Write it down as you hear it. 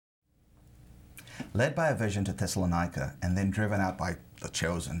led by a vision to Thessalonica, and then driven out by the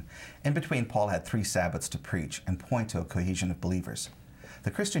chosen. In between, Paul had 3 Sabbaths to preach and point to a cohesion of believers.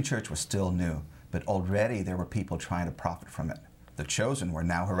 The Christian church was still new, but already there were people trying to profit from it. The chosen were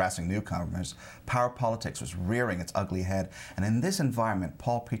now harassing newcomers. Power politics was rearing its ugly head. And in this environment,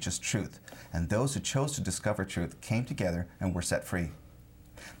 Paul preaches truth. And those who chose to discover truth came together and were set free.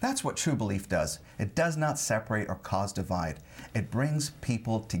 That's what true belief does. It does not separate or cause divide. It brings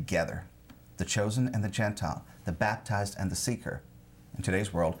people together. The chosen and the Gentile, the baptized and the seeker. In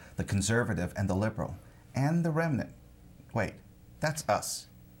today's world, the conservative and the liberal. And the remnant. Wait, that's us.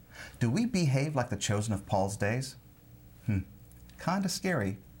 Do we behave like the chosen of Paul's days? Kind of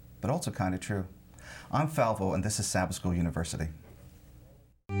scary, but also kind of true. I'm Falvo, and this is Sabbath School University.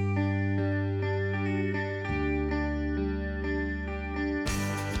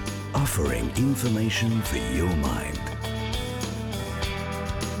 Offering information for your mind.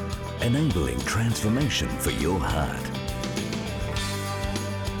 Enabling transformation for your heart.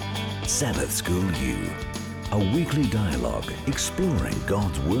 Sabbath School U, a weekly dialogue exploring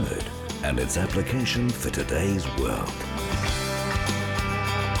God's Word and its application for today's world.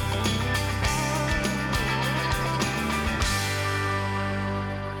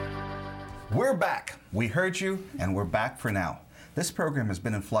 We're back. We heard you, and we're back for now. This program has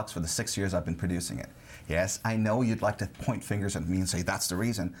been in flux for the 6 years I've been producing it. Yes, I know you'd like to point fingers at me and say that's the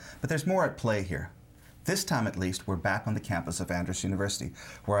reason, but there's more at play here. This time, at least, we're back on the campus of Andrews University,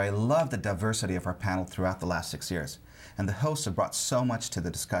 where I love the diversity of our panel throughout the last 6 years, and the hosts have brought so much to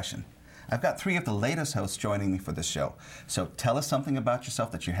the discussion. I've got 3 of the latest hosts joining me for this show, so tell us something about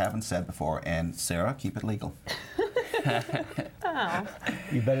yourself that you haven't said before, and Sarah, keep it legal. Oh.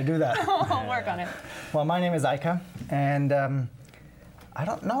 You better do that. I'll work on it. Well, my name is Aika, and I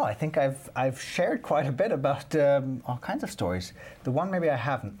don't know. I think I've shared quite a bit about all kinds of stories. The one maybe I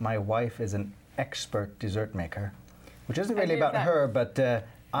haven't. My wife is an expert dessert maker, which isn't really about her, but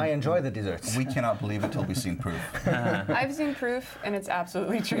I enjoy the desserts. We cannot believe it till we've seen proof. I've seen proof, and it's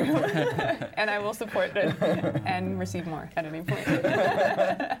absolutely true. And I will support it and receive more at any point.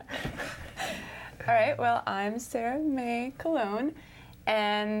 All right, well, I'm Sarah May Cologne,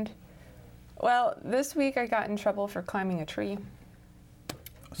 and, well, this week I got in trouble for climbing a tree.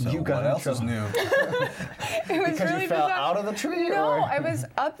 So You got what in else is trouble. new? It was Because really you fell bizarre. out of the tree? No, or? I was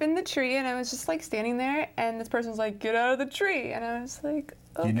up in the tree, and I was just, like, standing there, and this person was like, get out of the tree, and I was like,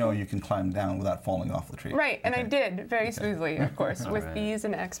 okay. You know you can climb down without falling off the tree. Right, and I Okay. did, very smoothly, of course, with ease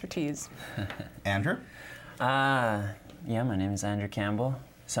and expertise. Andrew? Yeah, my name is Andrew Campbell.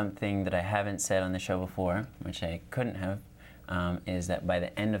 Something that I haven't said on the show before, which I couldn't have, is that by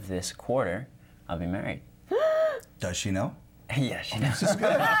the end of this quarter, I'll be married. Does she know? Yeah, she knows. This is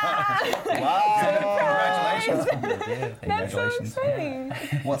good. Wow. Congratulations. That's so exciting.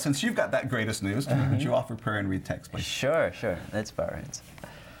 Well, since you've got that greatest news, would you offer prayer and read text, please? Sure. Let's bow our heads.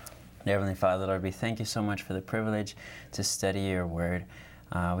 Dear Heavenly Father, Lord, we thank you so much for the privilege to study your word.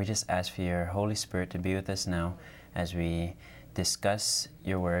 We just ask for your Holy Spirit to be with us now as we discuss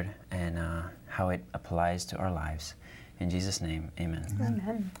your word and how it applies to our lives. In Jesus' name, amen.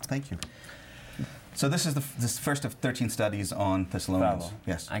 Amen. Thank you. So this is this first of 13 studies on Thessalonians. Bravo.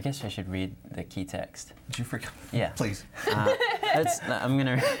 Yes. I guess I should read the key text. Did you forget? Yeah. Please. It's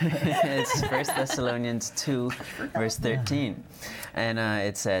 1 Thessalonians 2, verse 13. And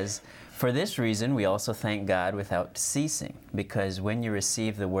it says, "For this reason we also thank God without ceasing, because when you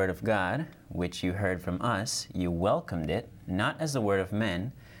received the word of God, which you heard from us, you welcomed it, not as the word of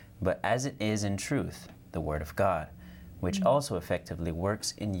men, but as it is in truth, the word of God, which also effectively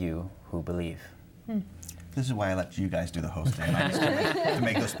works in you who believe." This is why I let you guys do the hosting, not just to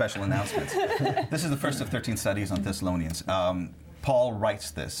make those special announcements. This is the first of 13 studies on Thessalonians. Paul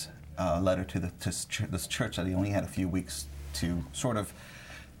writes this letter to this church that he only had a few weeks to sort of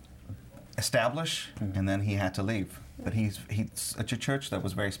establish, and then he had to leave. But he's a church that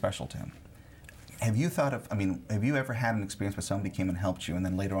was very special to him. Have you ever had an experience where somebody came and helped you and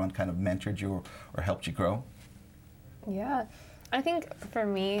then later on kind of mentored you or helped you grow? Yeah. I think for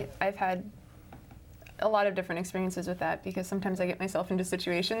me, I've had a lot of different experiences with that because sometimes I get myself into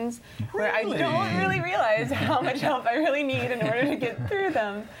situations where I don't really realize how much help I really need in order to get through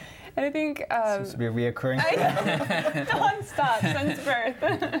them. And I think... Seems to be a reoccurring non-stop since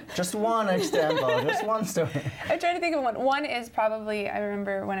birth. Just one example, just one story. I try to think of one. One is probably, I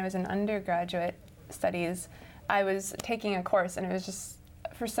remember when I was in undergraduate studies, I was taking a course and it was just,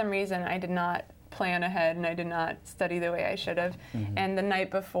 for some reason, I did not plan ahead and I did not study the way I should have. Mm-hmm. And the night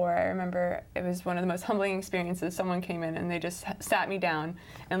before, I remember it was one of the most humbling experiences. Someone came in and they just sat me down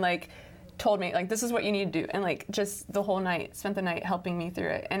and like told me, like, this is what you need to do. And, like, just the whole night, spent the night helping me through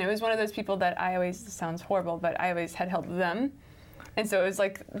it. And it was one of those people that I always, this sounds horrible, but I always had helped them. And so it was,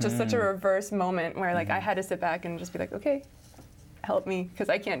 like, just such a reverse moment where, like, I had to sit back and just be like, okay, help me, because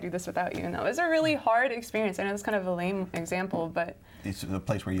I can't do this without you. And that was a really hard experience. I know it's kind of a lame example, but... It's a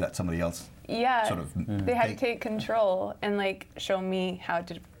place where you let somebody else yeah, sort of... they had to take control and, like, show me how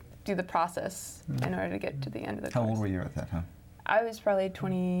to do the process in order to get to the end of the course. How old were you at that time? I was probably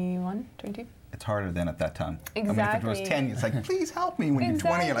 21, 22. It's harder than at that time. Exactly. I mean, if it was 10, it's like, please help me. When you're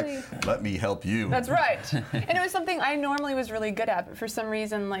 20, you're like, let me help you. That's right. And it was something I normally was really good at, but for some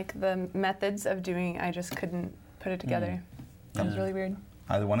reason, like, the methods of doing it, I just couldn't put it together. That was really weird.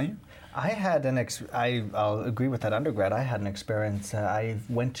 Either one of you? I had I'll agree with that undergrad. I had an experience. I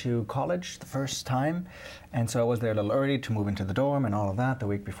went to college the first time, and so I was there a little early to move into the dorm and all of that the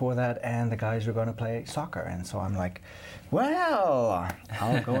week before that, and the guys were going to play soccer. And so I'm like, well,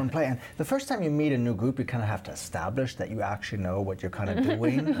 I'll go and play. And the first time you meet a new group, you kind of have to establish that you actually know what you're kind of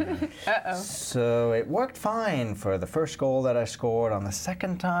doing. Uh-oh. So it worked fine for the first goal that I scored. On the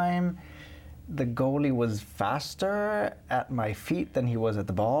second time, the goalie was faster at my feet than he was at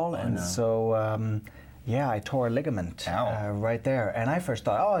the ball, so I tore a ligament right there. And I first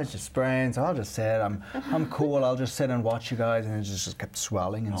thought, oh, it's just sprains. I'll just sit. I'm cool. I'll just sit and watch you guys. And it just kept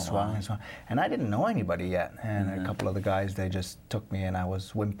swelling and swelling and swelling. And I didn't know anybody yet. And a couple of the guys, they just took me, and I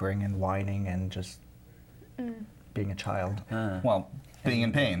was whimpering and whining and just being a child. Well, being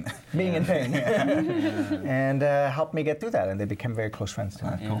in pain. Being in pain. And helped me get through that, and they became very close friends to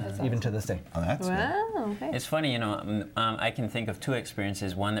me, even to this day. Oh, that's Wow. Hey. It's funny, I can think of two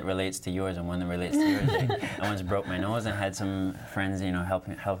experiences, one that relates to yours and one that relates to yours. I once broke my nose and had some friends,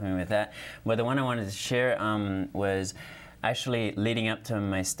 helping me with that. But the one I wanted to share was actually leading up to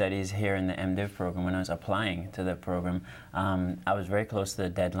my studies here in the MDiv program. When I was applying to the program, I was very close to the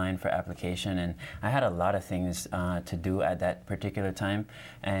deadline for application, and I had a lot of things to do at that particular time,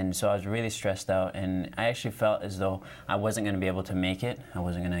 and so I was really stressed out, and I actually felt as though I wasn't going to be able to make it. I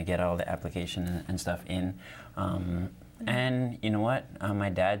wasn't going to get all the application and stuff in, and you know what? My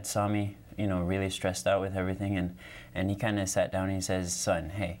dad saw me, really stressed out with everything, and he kind of sat down and he says,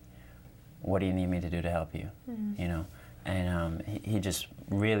 "Son, hey, what do you need me to do to help you?" And he just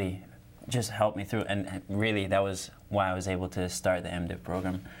really just helped me through, and really that was why I was able to start the MDiv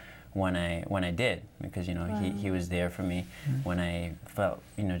program when I did, because he was there for me when I felt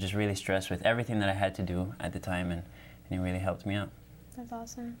just really stressed with everything that I had to do at the time, and he really helped me out. That's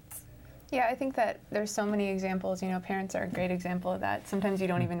awesome. Yeah, I think that there's so many examples. Parents are a great example of that. Sometimes you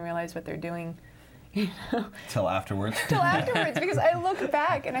don't even realize what they're doing. Till afterwards. Till afterwards, because I look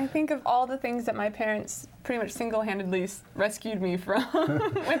back and I think of all the things that my parents pretty much single-handedly rescued me from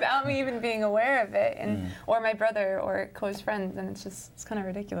without me even being aware of it, or my brother or close friends, and it's kind of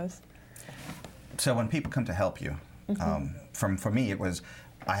ridiculous. So when people come to help you, for me it was,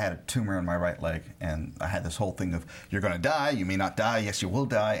 I had a tumor in my right leg, and I had this whole thing of, you're going to die, you may not die, yes you will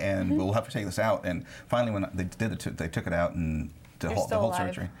die, and we'll have to take this out. And finally when they did they took it out, and the whole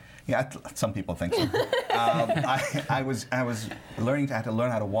surgery. Yeah, some people think so. I was learning I had to learn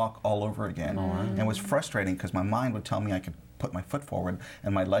how to walk all over again, and it was frustrating because my mind would tell me I could put my foot forward,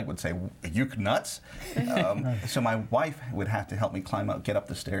 and my leg would say, "Are you nuts?" So my wife would have to help me climb up, get up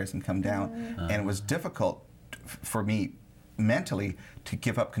the stairs, and come down, and it was difficult for me mentally to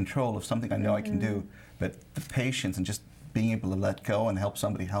give up control of something I know I can do. But the patience and just being able to let go and help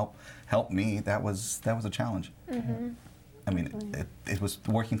somebody help me, that was a challenge. I mean, it was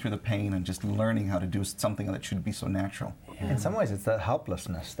working through the pain and just learning how to do something that should be so natural. In some ways, it's that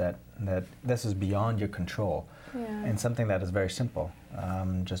helplessness that this is beyond your control, and something that is very simple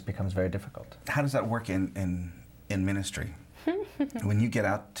just becomes very difficult. How does that work in ministry? When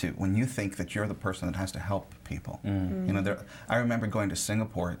you think that you're the person that has to help people. I remember going to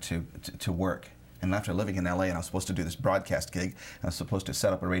Singapore to work. And after living in LA, and I was supposed to do this broadcast gig, and I was supposed to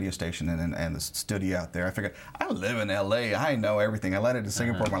set up a radio station and the studio out there, I figured, I live in LA, I know everything. I landed in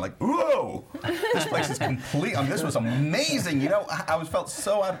Singapore, and I'm like, whoa, this place is complete. This was amazing. I felt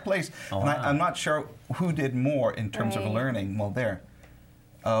so out of place. And I'm not sure who did more in terms of learning while there.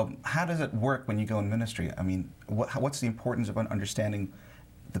 How does it work when you go in ministry? I mean, what's the importance of understanding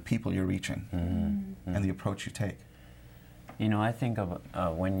the people you're reaching and the approach you take? I think of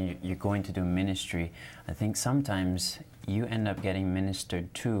when you're going to do ministry, I think sometimes you end up getting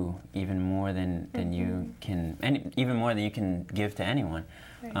ministered to even more than you can, and even more than you can give to anyone,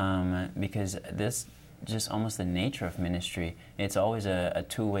 because this just almost the nature of ministry. It's always a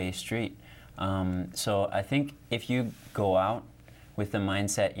two-way street. So I think if you go out with the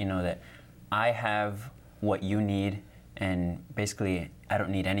mindset, that I have what you need, and basically I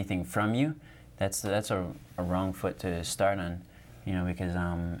don't need anything from you, that's a wrong foot to start on, because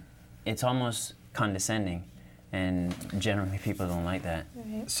it's almost condescending, and generally people don't like that.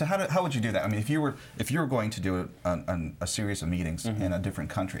 So how would you do that? I mean, if you were going to do a series of meetings in a different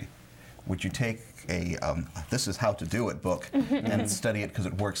country, would you take a this is how to do it book and study it because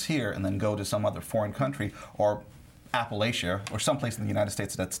it works here, and then go to some other foreign country or Appalachia or someplace in the United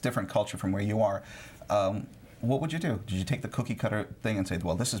States that's different culture from where you are? What would you do? Did you take the cookie cutter thing and say,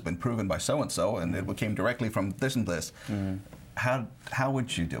 well, this has been proven by so and so, and it came directly from this and this? How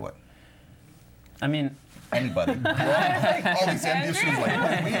would you do it? I mean, anybody. All these envious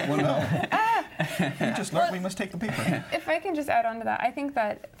like, well, no. We just learned we must take the paper. If I can just add on to that, I think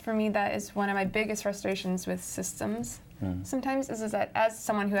that for me that is one of my biggest frustrations with systems. Sometimes is that as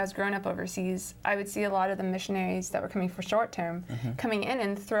someone who has grown up overseas, I would see a lot of the missionaries that were coming for short term coming in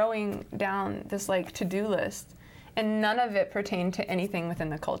and throwing down this like to-do list, and none of it pertained to anything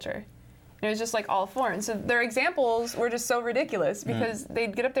within the culture. It was just like all foreign. So their examples were just so ridiculous because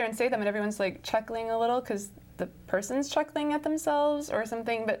they'd get up there and say them and everyone's like chuckling a little because the person's chuckling at themselves or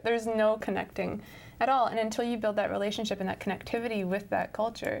something, but there's no connecting at all. And until you build that relationship and that connectivity with that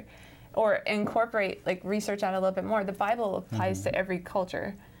culture, or incorporate, like research out a little bit more, the Bible applies to every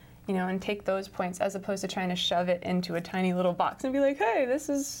culture, and take those points as opposed to trying to shove it into a tiny little box and be like, hey, this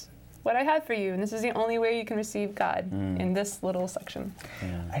is what I had for you, and this is the only way you can receive God in this little section.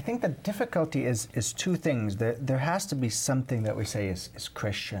 I think the difficulty is two things. There has to be something that we say is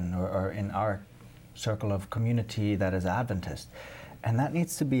Christian or in our circle of community that is Adventist. And that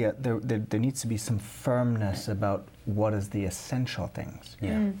needs to be there needs to be some firmness about what is the essential things.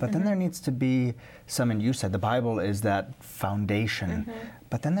 But then there needs to be some, and you said the Bible is that foundation,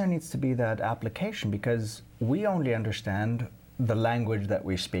 but then there needs to be that application, because we only understand the language that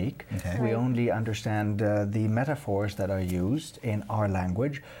we speak. We only understand the metaphors that are used in our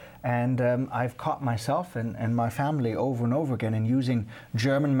language. And I've caught myself and my family over and over again in using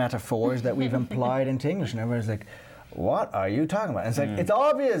German metaphors that we've applied into English, and everyone's like, what are you talking about? And it's like, it's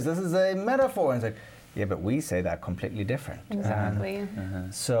obvious, this is a metaphor. And it's like, yeah, but we say that completely different. Exactly.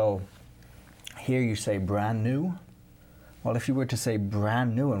 So here you say brand new. Well, if you were to say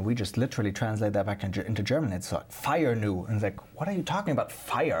brand new and we just literally translate that back into German, it's like fire new. And it's like, what are you talking about,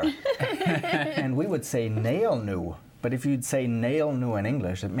 fire? And we would say nail new. But if you'd say nail new in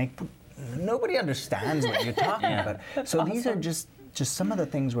English, nobody understands what you're talking about. So these are just some of the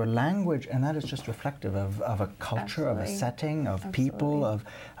things where language, and that is just reflective of a culture, of a setting, of people, of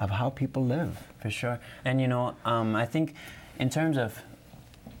how people live. For sure. And I think in terms of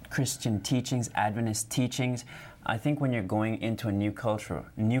Christian teachings, Adventist teachings, I think when you're going into a new culture,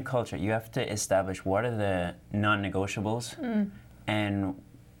 you have to establish what are the non-negotiables and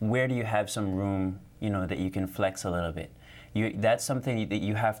where do you have some room, that you can flex a little bit. That's something that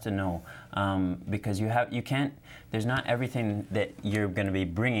you have to know, because there's not everything that you're going to be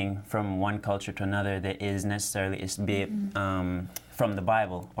bringing from one culture to another that is necessarily from the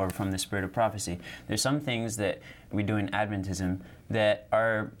Bible or from the spirit of prophecy. There's some things that we do in Adventism that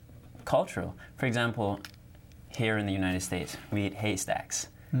are cultural. For example, here in the United States, we eat haystacks.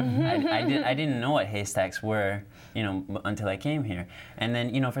 I didn't know what haystacks were, until I came here. And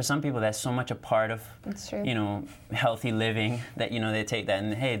then, for some people, that's so much a part of, healthy living that, they take that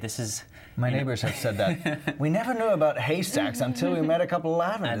and, hey, this is... My neighbors have said that. We never knew about haystacks until we met a couple of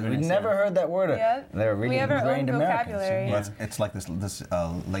Adventists. We'd never heard that word. They're really ingrained Americans. Well, it's like this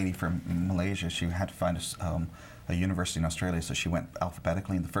lady from Malaysia. She had to find a university in Australia, so she went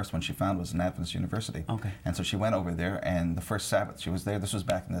alphabetically, and the first one she found was an Adventist university. And so she went over there, and the first Sabbath she was there, this was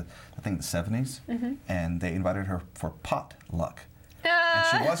back in the 70s, and they invited her for potluck.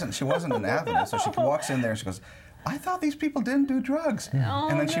 And she wasn't an Adventist, so she walks in there and she goes, I thought these people didn't do drugs.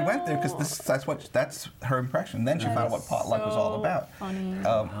 And then she went there because that's her impression. Then she found what potluck was all about. And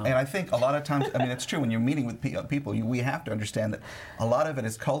I think a lot of times, it's true, when you're meeting with people, we have to understand that a lot of it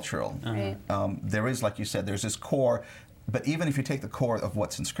is cultural. There is, like you said, there's this core, but even if you take the core of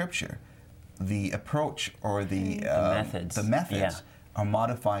what's in Scripture, the approach or the methods are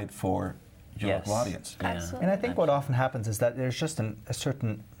modified for your local audience. Absolutely. And I think what often happens is that there's just a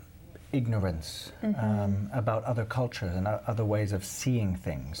certain ignorance about other cultures and other ways of seeing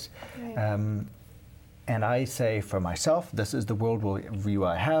things. And I say for myself, this is the worldview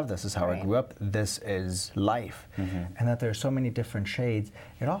I have, this is how I grew up, this is life. And that there are so many different shades.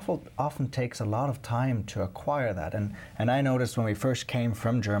 It often takes a lot of time to acquire that. And I noticed when we first came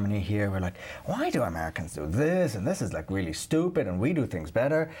from Germany here, we're like, why do Americans do this? And this is like really stupid, and we do things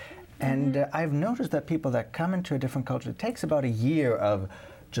better. And I've noticed that people that come into a different culture, it takes about a year of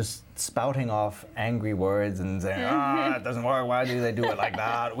just spouting off angry words and saying, it doesn't work, why do they do it like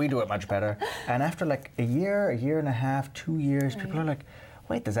that? We do it much better. And after like a year and a half, 2 years, people are like,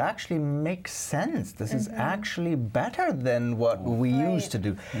 wait, this actually makes sense. This is actually better than what we used to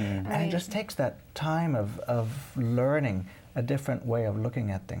do. And it just takes that time of learning a different way of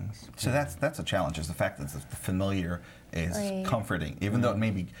looking at things. So that's a challenge, is the fact that the familiar is comforting. Even though it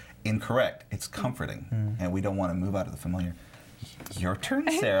may be incorrect, it's comforting. And we don't want to move out of the familiar. Your turn,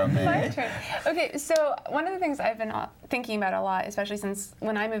 Sarah May. My turn. Okay, so one of the things I've been thinking about a lot, especially since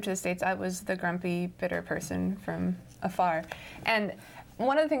when I moved to the States, I was the grumpy, bitter person from afar. And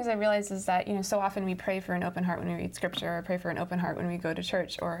one of the things I realized is that, so often we pray for an open heart when we read scripture, or pray for an open heart when we go to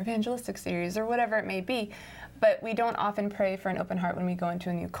church or evangelistic series or whatever it may be. But we don't often pray for an open heart when we go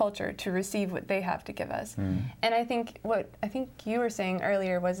into a new culture to receive what they have to give us. And I think what you were saying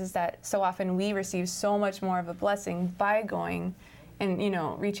earlier is that so often we receive so much more of a blessing by going and,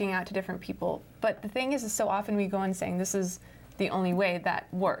 reaching out to different people. But the thing is so often we go and saying this is the only way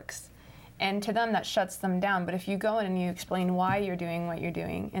that works. And to them, that shuts them down. But if you go in and you explain why you're doing what you're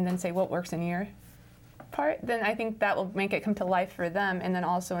doing and then say what works in your part, then I think that will make it come to life for them. And then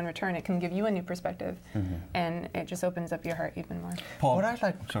also in return, it can give you a new perspective. And it just opens up your heart even more. Paul, what I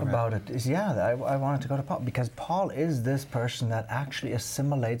like about it is, I wanted to go to Paul, because Paul is this person that actually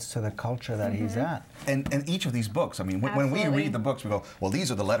assimilates to the culture that he's at. And each of these books, I mean, when we read the books, we go, well, these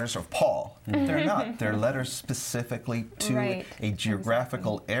are the letters of Paul. They're not. They're letters specifically to a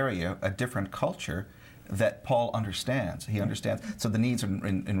geographical area, a different culture that Paul understands. He understands. So the needs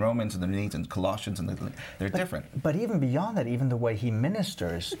in Romans and the needs in Colossians, and they're different. But even beyond that, even the way he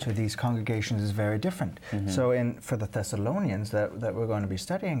ministers to these congregations is very different. So for the Thessalonians that we're going to be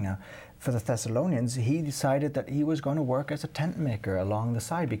studying now, for the Thessalonians, he decided that he was going to work as a tent maker along the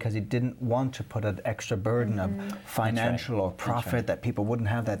side because he didn't want to put an extra burden of financial or profit, that people wouldn't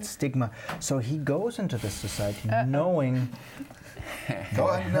have that stigma. So he goes into this society knowing... Go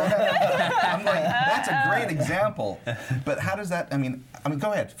ahead. No. I'm like, that's a great example. But how does that? I mean,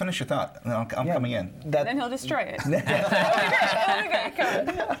 go ahead. Finish your thought. And I'm coming in. Then he'll destroy it.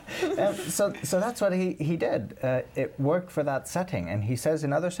 Okay. So that's what he did. It worked for that setting, and he says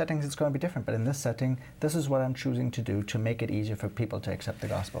in other settings it's going to be different. But in this setting, this is what I'm choosing to do to make it easier for people to accept the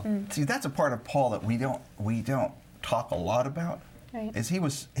gospel. See, that's a part of Paul that we don't talk a lot about. Right. Is he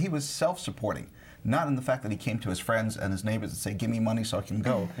was self-supporting. Not in the fact that he came to his friends and his neighbors and say, give me money so I can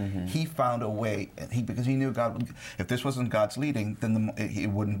go. He found a way, because he knew God, if this wasn't God's leading, then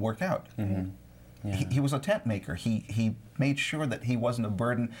it wouldn't work out. He was a tent maker. He made sure that he wasn't a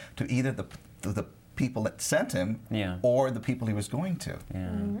burden to either the people that sent him or the people he was going to.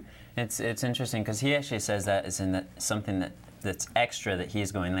 It's interesting because he actually says that is something that's extra that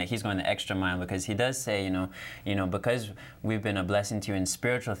he's going the extra mile, because he does say, because we've been a blessing to you in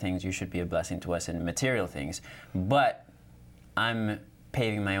spiritual things, you should be a blessing to us in material things. But I'm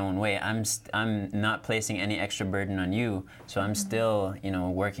paving my own way. I'm not placing any extra burden on you, so I'm still,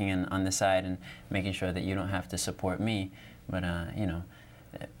 working on the side and making sure that you don't have to support me. But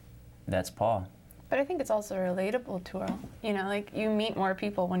that's Paul. But I think it's also relatable to all. You meet more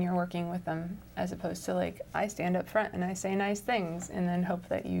people when you're working with them, as opposed to I stand up front and I say nice things and then hope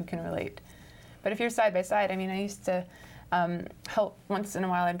that you can relate. But if you're side by side, I used to help once in a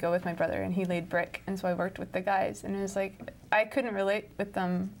while. I'd go with my brother and he laid brick, and so I worked with the guys, and it was I couldn't relate with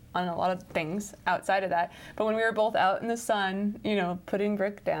them on a lot of things outside of that. But when we were both out in the sun, putting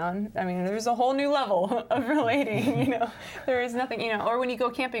brick down, there's a whole new level of relating. There is nothing, or when you go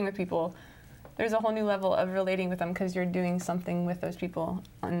camping with people, there's a whole new level of relating with them because you're doing something with those people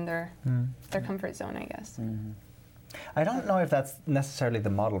on their comfort zone, I guess. I don't know if that's necessarily the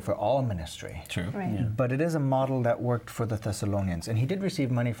model for all ministry. True. Right. But it is a model that worked for the Thessalonians. And he did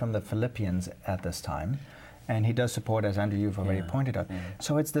receive money from the Philippians at this time. And he does support, as Andrew, you've already pointed out.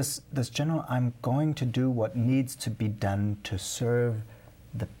 So it's this general, I'm going to do what needs to be done to serve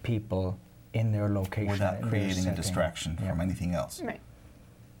the people in their location. Without creating a distraction from anything else. Right.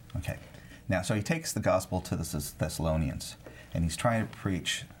 Okay. Now, so he takes the gospel to the Thessalonians, and he's trying to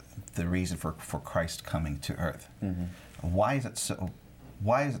preach the reason for Christ coming to earth. Why is it so?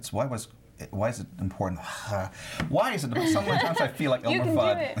 Why is it important? Why is it? Sometimes I feel like Elmer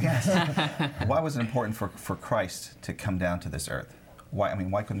Fudd. Yes. Why was it important for Christ to come down to this earth? Why?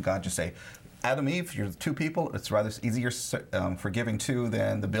 Why couldn't God just say, Adam, Eve, you're two people. It's rather easier forgiving two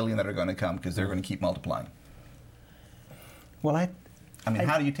than the billion that are going to come, because they're going to keep multiplying. Well,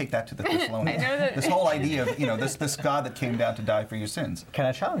 how do you take that to the Thessalonians? This whole idea of, this God that came down to die for your sins. Can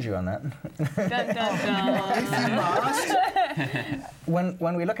I challenge you on that? Dun, dun, dun. If you must.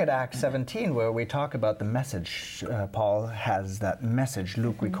 When we look at Acts 17, where we talk about the message, Paul has that message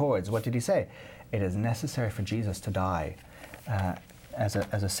Luke records. What did he say? It is necessary for Jesus to die as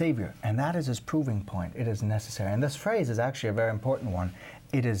a savior. And that is his proving point. It is necessary. And this phrase is actually a very important one.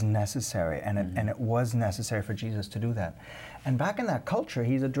 It is necessary. And it was necessary for Jesus to do that. And back in that culture,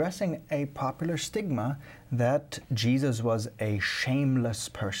 he's addressing a popular stigma that Jesus was a shameless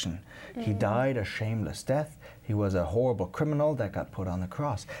person. He died a shameless death. He was a horrible criminal that got put on the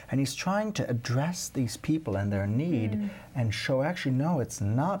cross. And he's trying to address these people and their need and show, actually, no, it's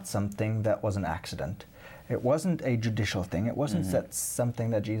not something that was an accident. It wasn't a judicial thing. It wasn't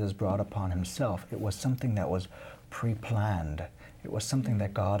something that Jesus brought upon himself. It was something that was pre-planned. It was something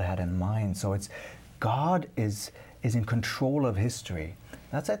that God had in mind. So it's God is in control of history.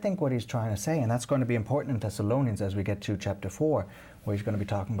 That's, I think, what he's trying to say, and that's going to be important in Thessalonians as we get to chapter 4, where he's going to be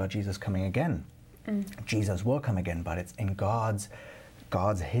talking about Jesus coming again. Jesus will come again, but it's in God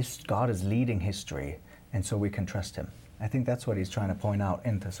is leading history, and so we can trust him. I think that's what he's trying to point out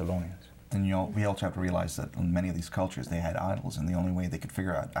in Thessalonians. And we also have to realize that in many of these cultures, they had idols, and the only way they could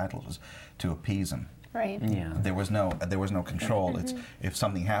figure out idols was to appease them. Right. Yeah. There was no control. It's if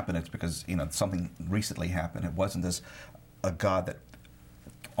something happened, it's because something recently happened. It wasn't a God that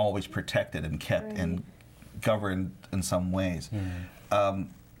always protected and kept and governed in some ways.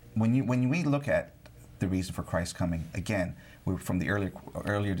 When we look at the reason for Christ coming, again, we're from the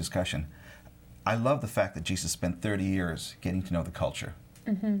earlier discussion. I love the fact that Jesus spent 30 years getting to know the culture.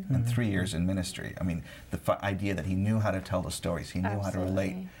 And 3 years in ministry. I mean, the idea that he knew how to tell the stories, he knew how to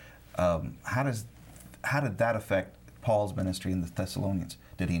relate. How did that affect Paul's ministry in the Thessalonians?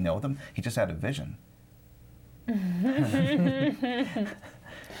 Did he know them? He just had a vision.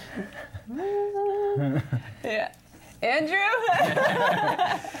 Yeah. Andrew?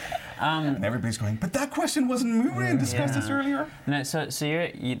 And everybody's going, but that question wasn't, we didn't discuss this earlier. No, so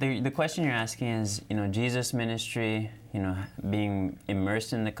the question you're asking is, Jesus' ministry, being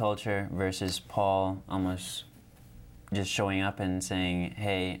immersed in the culture versus Paul almost just showing up and saying,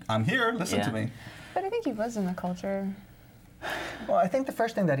 hey, I'm here, listen to me. But I think he was in the culture. Well, I think the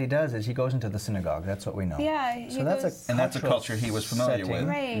first thing that he does is he goes into the synagogue. That's what we know. Yeah, so that's a culture he was familiar with.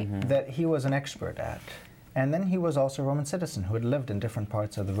 Right. That he was an expert at. And then he was also a Roman citizen who had lived in different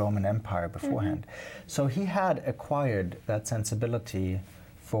parts of the Roman Empire beforehand. So he had acquired that sensibility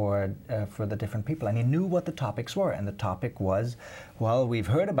for the different people. And he knew what the topics were. And the topic was, well, we've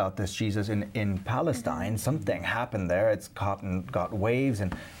heard about this Jesus in Palestine. Something happened there. It's got waves.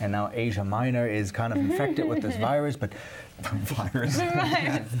 And now Asia Minor is kind of infected with this virus. But virus.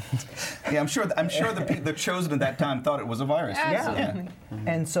 Yeah, I'm sure the chosen at that time thought it was a virus. Absolutely. Yeah.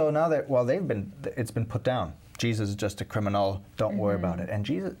 And so now that it's been put down. Jesus is just a criminal. Don't worry about it. And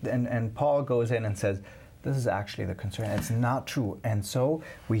Jesus and Paul goes in and says, this is actually the concern. It's not true. And so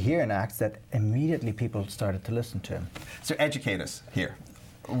we hear in Acts that immediately people started to listen to him. So educate us here.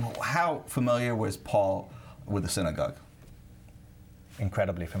 How familiar was Paul with the synagogue?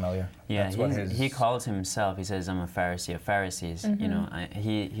 Incredibly familiar. Yeah, he calls himself, he says, I'm a Pharisee of Pharisees.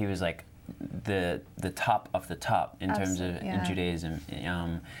 He was like the top of the top in terms of in Judaism.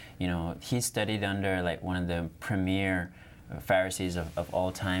 He studied under like one of the premier Pharisees of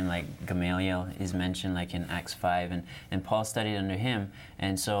all time, like Gamaliel is mentioned like in Acts 5, and Paul studied under him.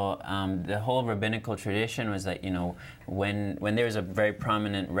 And so the whole rabbinical tradition was that, when there was a very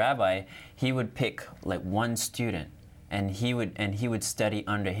prominent rabbi, he would pick like one student and he would study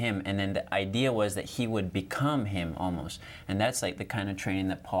under him, and then the idea was that he would become him almost. And that's like the kind of training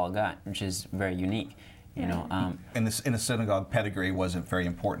that Paul got, which is very unique. In a synagogue, pedigree wasn't very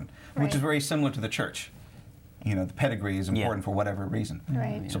important, which is very similar to the church. The pedigree is important for whatever reason.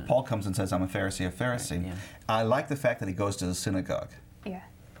 Right. Yeah. So Paul comes and says, I'm a Pharisee of Pharisee. Right, yeah. I like the fact that he goes to the synagogue. Yeah.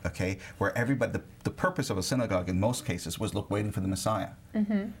 Okay, where everybody, the purpose of a synagogue in most cases was waiting for the Messiah.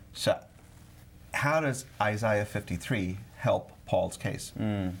 So how does Isaiah 53 help Paul's case?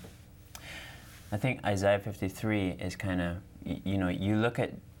 I think Isaiah 53 is kind of, you look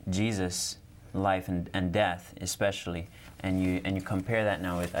at Jesus' life and death especially, and you compare that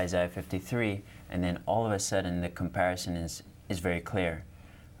now with Isaiah 53, and then all of a sudden the comparison is very clear.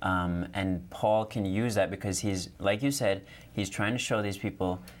 And Paul can use that because he's, like you said, he's trying to show these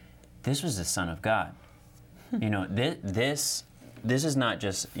people, this was the Son of God. This is not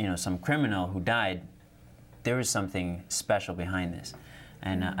just, some criminal who died. There was something special behind this.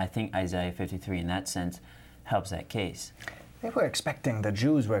 And I think Isaiah 53 in that sense helps that case. The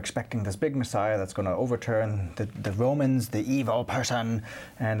Jews were expecting this big Messiah that's going to overturn the Romans, the evil person,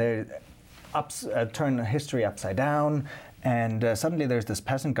 and they turn history upside down. And suddenly there's this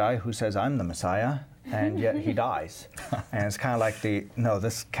peasant guy who says, I'm the Messiah. and yet he dies. And it's kind of like no,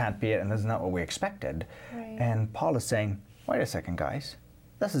 this can't be it, and this is not what we expected. Right. And Paul is saying, wait a second, guys.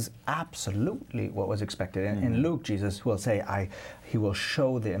 This is absolutely what was expected. In Luke, Jesus will say, he will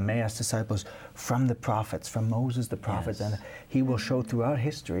show the Emmaus disciples from the prophets, from Moses, the prophets, Yes. and he will show throughout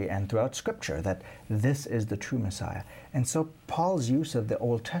history and throughout Scripture that this is the true Messiah. And so Paul's use of the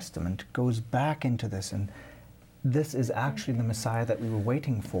Old Testament goes back into this, and this is actually the Messiah that we were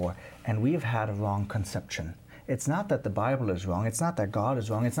waiting for, and we've had a wrong conception. It's not that the Bible is wrong, it's not that God is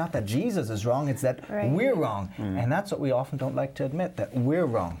wrong, it's not that Jesus is wrong, it's that we're wrong. And that's what we often don't like to admit, that we're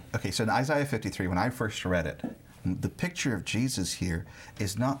wrong. Okay, so in Isaiah 53, when I first read it, the picture of Jesus here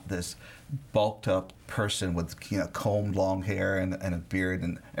is not this bulked up person with combed long hair and a beard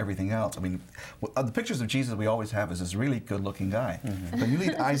and everything else. I mean, the pictures of Jesus we always have is this really good looking guy. But you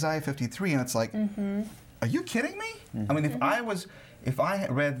read Isaiah 53 and it's like, are you kidding me? I mean, if I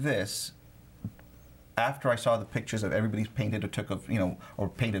had read this after I saw the pictures of everybody's painted or took of, or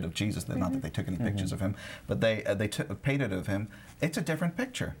painted of Jesus, not that they took any pictures of him, but they painted of him, it's a different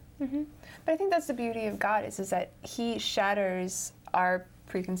picture. But I think that's the beauty of God is that he shatters our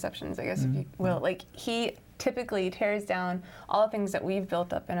preconceptions, I guess, if you will. Like, he typically tears down all the things that we've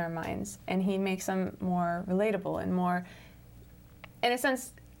built up in our minds, and he makes them more relatable and more, in a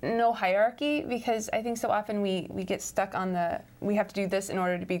sense, no hierarchy, because I think so often we get stuck on we have to do this in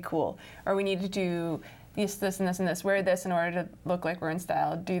order to be cool, or we need to do this, and this, and this, wear this in order to look like we're in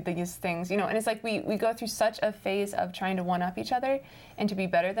style, do these things, and it's like we go through such a phase of trying to one-up each other and to be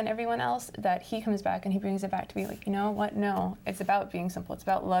better than everyone else that he comes back and he brings it back to be like, you know what, no, it's about being simple, it's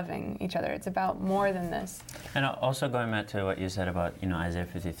about loving each other, it's about more than this. And also going back to what you said about, Isaiah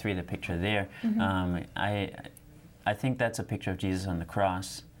 53, the picture there, I think that's a picture of Jesus on the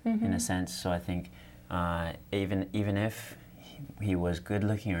cross, in a sense. So I think even if he was good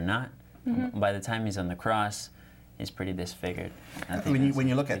looking or not, by the time he's on the cross, he's pretty disfigured. When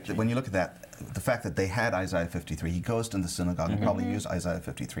you look at that, the fact that they had Isaiah 53, he goes to the synagogue and probably used Isaiah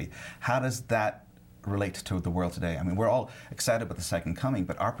 53. How does that relate to the world today? I mean, we're all excited about the second coming,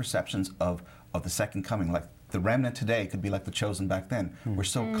 but our perceptions of the second coming, like the remnant today, could be like the chosen back then. We're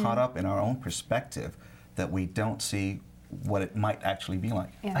so caught up in our own perspective that we don't see what it might actually be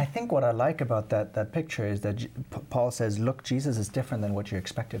like. Yeah. I think what I like about that picture is that Paul says, look, Jesus is different than what you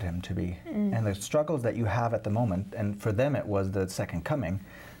expected him to be. And the struggles that you have at the moment, and for them it was the second coming,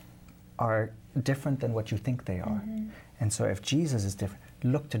 are different than what you think they are. And so if Jesus is different,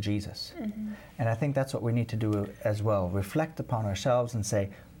 look to Jesus. And I think that's what we need to do as well. Reflect upon ourselves and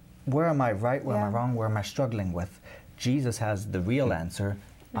say, where am I right, where am I wrong, where am I struggling with? Jesus has the real answer.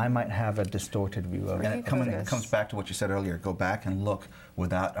 I might have a distorted view of it. And it comes back to what you said earlier. Go back and look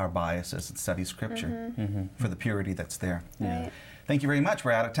without our biases and study Scripture for the purity that's there. Right. Thank you very much.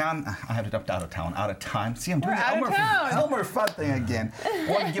 We're out of town. I had it out of time. See, I'm doing the out of town. Elmer Fudd thing again. I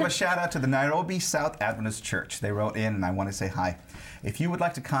want to give a shout out to the Nairobi South Adventist Church. They wrote in, and I want to say hi. If you would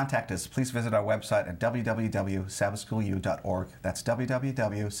like to contact us, please visit our website at www.sabbathschoolu.org. That's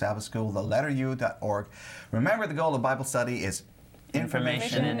www.sabbathschool.org. Remember, the goal of Bible study is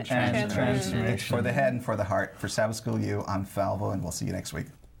information and transformation. It's for the head and for the heart. For Sabbath School U, I'm Falvo, and we'll see you next week.